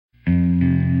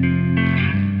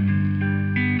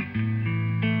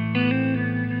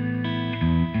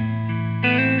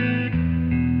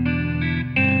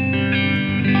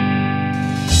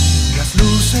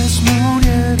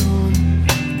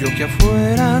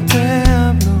afuera te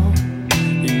hablo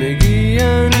y me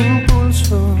guían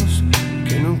impulsos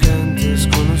que nunca antes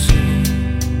conocí.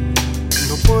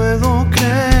 No puedo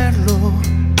creerlo,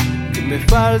 que me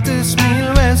faltes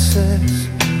 1000 veces.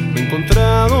 Me he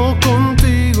encontrado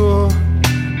contigo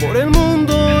por el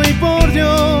mundo y por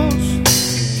Dios.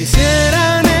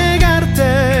 Quisiera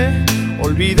negarte,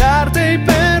 olvidarte y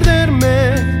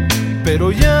perderme,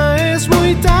 pero ya es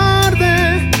muy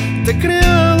tarde. Te he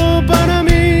creado para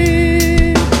mí.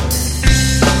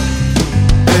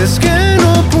 Es que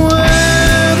no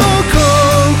puedo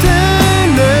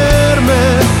contenerme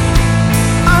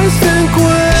a este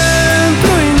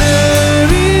encuentro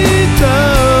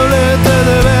inevitable. Te he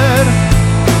de ver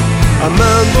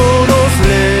amándonos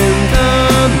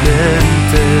lentamente,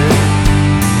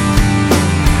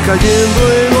 cayendo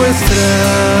en nuestra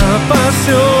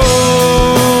pasión.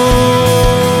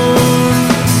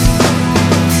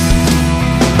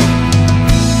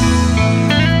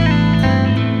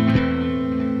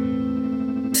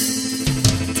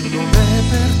 Tú no me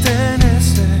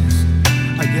perteneces,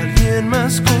 hay alguien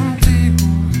más contigo.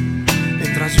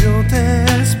 Mientras yo te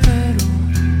espero,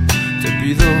 te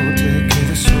pido te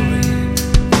quedes hoy.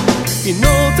 Y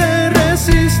no te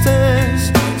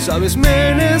resistes, sabes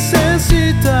me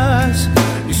necesitas.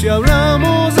 Y si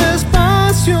hablamos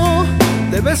despacio,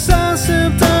 debes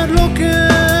aceptar lo que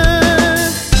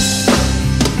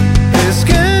es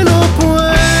que no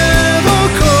puedo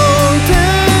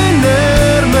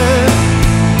contenerme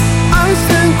a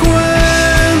este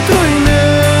encuentro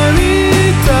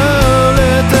inevitable.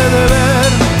 Te he de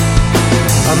ver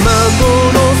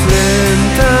amándonos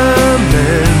lentamente,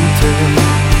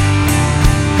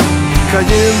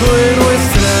 cayendo en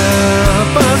nuestra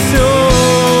pasión.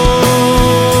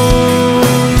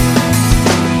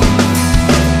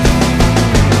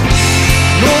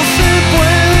 No se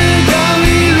puede ya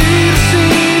vivir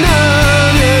sin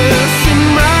nadie, sin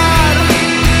mar,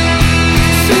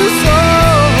 sin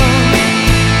sol.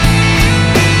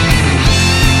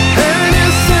 En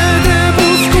ese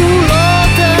crepúsculo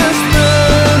te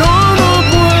espero. No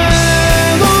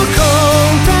puedo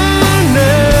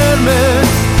contenerme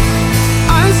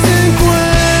a este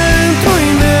encuentro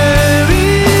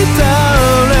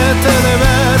inevitable. Te he de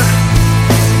ver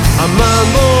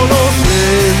amándonos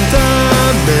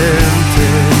lentamente,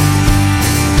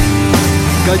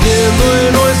 cayendo en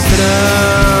nuestra